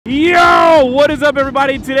Yo, what is up,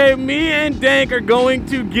 everybody? Today, me and Dank are going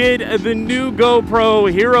to get the new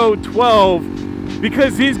GoPro Hero 12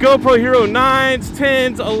 because these GoPro Hero 9s,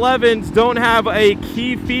 10s, 11s don't have a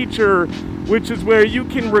key feature, which is where you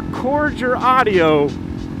can record your audio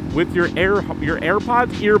with your earpods.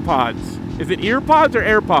 Is it earpods or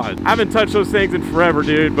AirPods? I haven't touched those things in forever,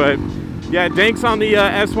 dude, but yeah, Dank's on the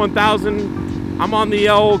S1000. I'm on the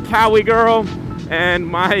old Cowie Girl, and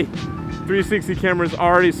my 360 camera's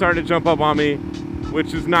already starting to jump up on me,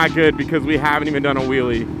 which is not good because we haven't even done a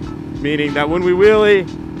wheelie, meaning that when we wheelie,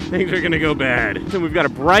 things are gonna go bad. So we've got a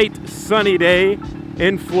bright, sunny day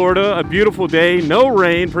in Florida, a beautiful day, no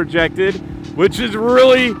rain projected, which is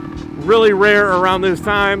really, really rare around this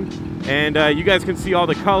time. And you guys can see all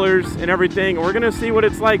the colors and everything. And we're gonna see what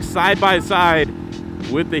it's like side by side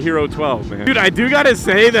with the Hero 12, man. Dude, I do gotta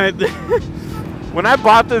say that when I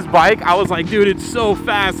bought this bike, I was like, dude, it's so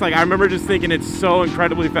fast. Like, I remember just thinking it's so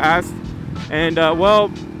incredibly fast. And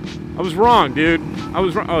well, I was wrong, dude. I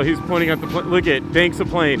was wrong. Oh, he's pointing at the plane. Look at Dank's a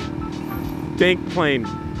plane. Dank plane.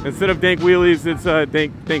 Instead of Dank Wheelies, it's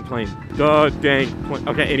Dank plane. Duh, Dank plane.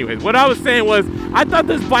 Okay, anyways, what I was saying was, I thought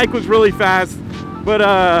this bike was really fast, but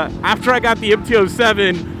after I got the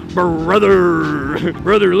MT-07, brother,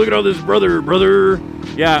 look at all this, brother.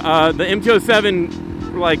 Yeah, the MT-07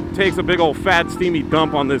 like takes a big old fat steamy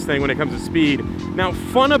dump on this thing when it comes to speed. Now,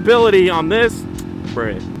 funability on this,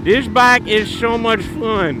 bruh, this bike is so much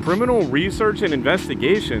fun. Criminal research and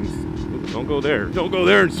investigations. Ooh, don't go there. Don't go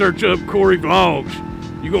there and search up Corey Vlogs.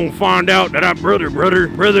 You gonna find out that I brother.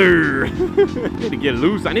 I need to get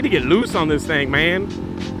loose. I need to get loose on this thing, man.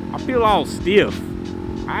 I feel all stiff.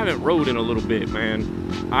 I haven't rode in a little bit,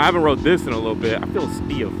 man. I haven't rode this in a little bit. I feel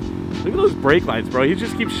stiff. Look at those brake lights, bro. He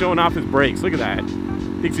just keeps showing off his brakes. Look at that.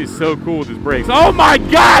 Thinks he's so cool with his brakes. Oh my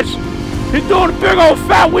gosh! He's doing a big old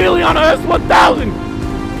fat wheelie on a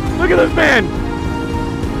S1000. Look at this man.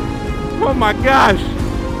 Oh my gosh.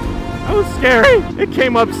 That was scary. It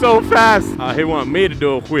came up so fast. He wanted me to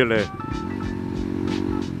do a wheelie.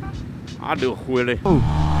 I'll do a wheelie. Ooh,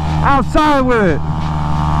 outside with it.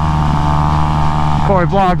 Corey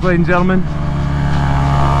Vlogs, ladies and gentlemen.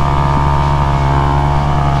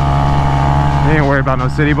 He ain't worried about no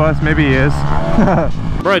city bus. Maybe he is.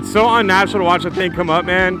 Bro, it's so unnatural to watch a thing come up,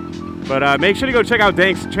 man. But make sure to go check out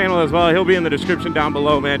Dank's channel as well. He'll be in the description down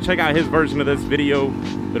below, man. Check out his version of this video.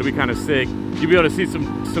 It'll be kind of sick. You'll be able to see some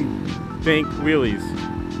Dank wheelies.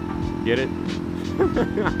 Get it?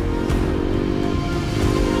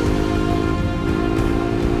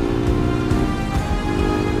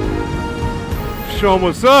 Show him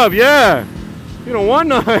what's up, yeah. You don't want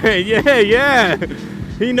no, yeah.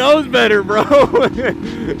 He knows better, bro.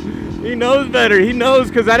 He knows better. He knows,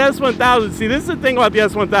 because that S1000, see, this is the thing about the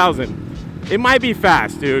S1000. It might be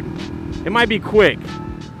fast, dude. It might be quick.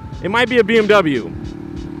 It might be a BMW.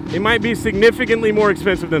 It might be significantly more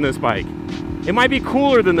expensive than this bike. It might be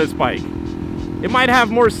cooler than this bike. It might have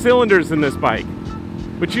more cylinders than this bike.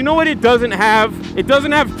 But you know what it doesn't have? It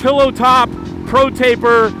doesn't have pillow top, pro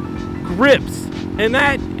taper, grips. And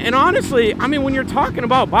honestly, I mean, when you're talking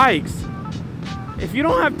about bikes, if you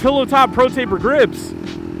don't have pillow top, pro taper grips,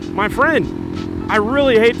 my friend, I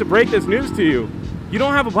really hate to break this news to you. You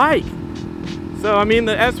don't have a bike. So, I mean,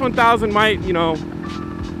 the S1000 might, you know,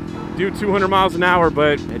 do 200 miles an hour,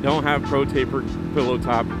 but it don't have pro taper pillow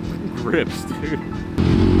top grips, dude.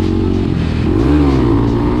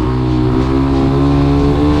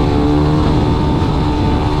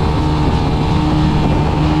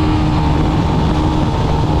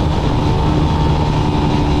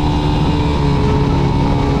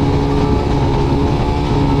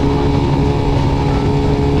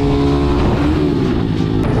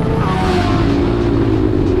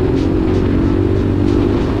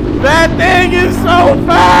 That thing is so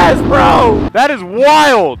fast, bro! That is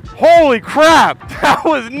wild! Holy crap! That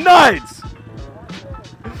was nuts!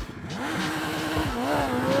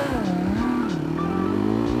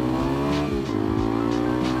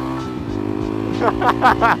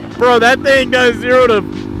 Bro, that thing does 0 to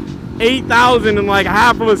 8,000 in like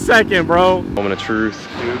half of a second, bro. Moment of truth.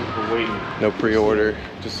 Dude, we're waiting. No pre-order.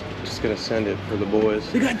 Just gonna send it for the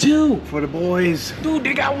boys. They got 2 for the boys. Dude,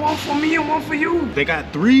 they got 1 for me and 1 for you. They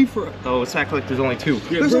got 3 for. Oh, it's act like there's only 2.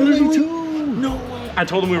 Yeah, there's only 2. No way. I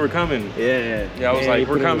told them we were coming. Yeah. Yeah, I was like,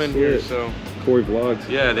 we're coming here, so. Corey Vlogs.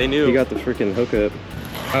 Yeah, they knew. He got the freaking hookup.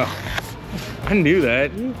 Oh, I knew that.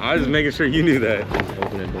 I was just making sure you knew that.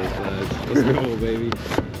 Open it both sides. Let's go, baby.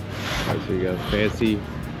 Alright, so you got fancy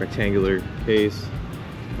rectangular case.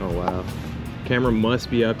 Oh wow. Camera must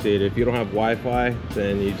be updated. If you don't have Wi-Fi,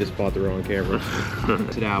 then you just bought the wrong camera.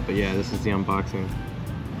 It out, but yeah, this is the unboxing.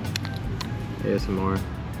 ASMR.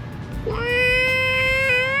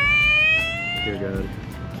 Dear God.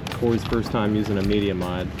 Corey's first time using a media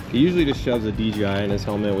mod. He usually just shoves a DJI in his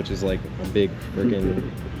helmet, which is like a big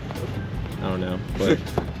freaking, I don't know, but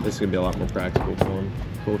this is gonna be a lot more practical for him.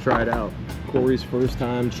 So we'll try it out. Corey's first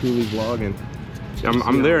time truly vlogging.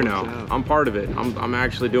 I'm there now. I'm part of it. I'm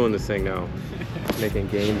actually doing this thing now. Making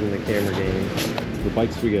games in the camera game. The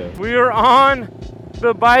bikes we go. We are on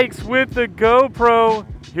the bikes with the GoPro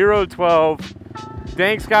Hero 12.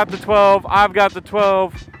 Dank's got the 12, I've got the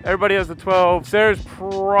 12, everybody has the 12. Sarah's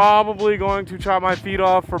probably going to chop my feet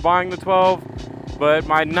off for buying the 12, but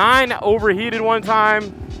my 9 overheated one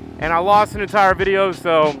time and I lost an entire video,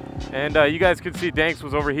 so, and you guys could see Dank's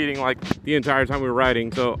was overheating like the entire time we were riding,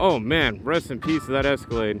 so, oh man, rest in peace to that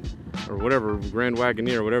Escalade, or whatever, Grand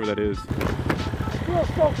Wagoneer, whatever that is. I feel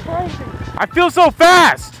so crazy. I feel so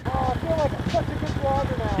fast! Oh, I feel like I'm such a good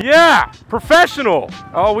vlogger now. Yeah, professional.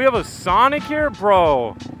 Oh, we have a Sonic here,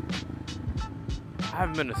 bro. I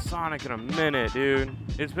haven't been to Sonic in a minute, dude.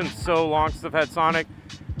 It's been so long since I've had Sonic.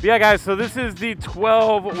 But yeah, guys, so this is the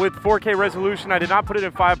 12 with 4K resolution. I did not put it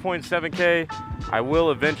in 5.7K. I will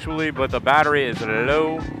eventually, but the battery is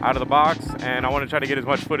low out of the box, and I want to try to get as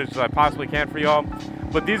much footage as I possibly can for y'all.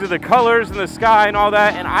 But these are the colors and the sky and all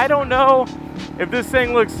that, and I don't know if this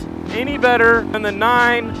thing looks any better than the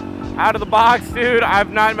 9 out of the box, dude. I've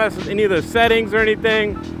not messed with any of the settings or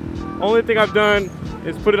anything. Only thing I've done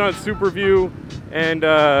is put it on super view, and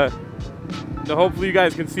hopefully you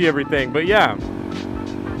guys can see everything. But yeah.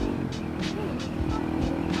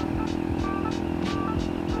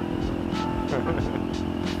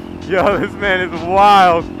 Yo, this man is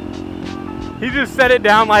wild. He just set it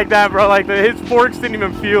down like that, bro. Like his forks didn't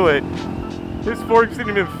even feel it. His forks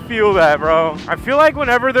didn't even feel that, bro. I feel like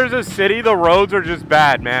whenever there's a city, the roads are just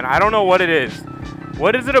bad, man. I don't know what it is.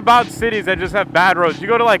 What is it about cities that just have bad roads? You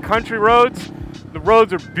go to like country roads, the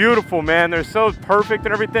roads are beautiful, man. They're so perfect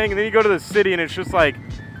and everything. And then you go to the city and it's just like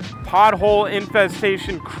pothole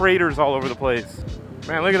infestation craters all over the place.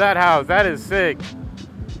 Man, look at that house. That is sick.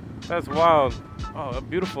 That's wild. Oh,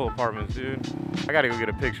 beautiful apartments, dude. I gotta go get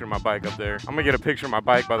a picture of my bike up there. I'm gonna get a picture of my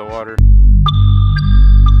bike by the water.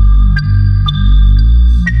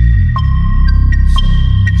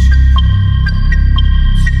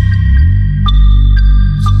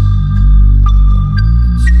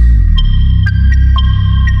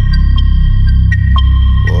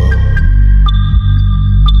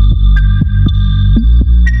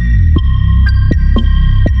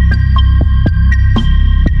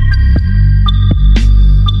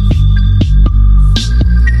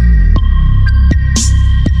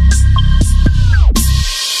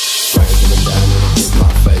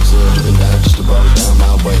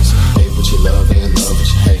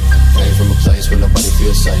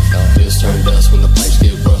 Just turned us when the pipes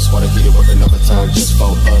get rust. Water heater working overtime just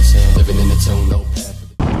for us. Living in the tune, no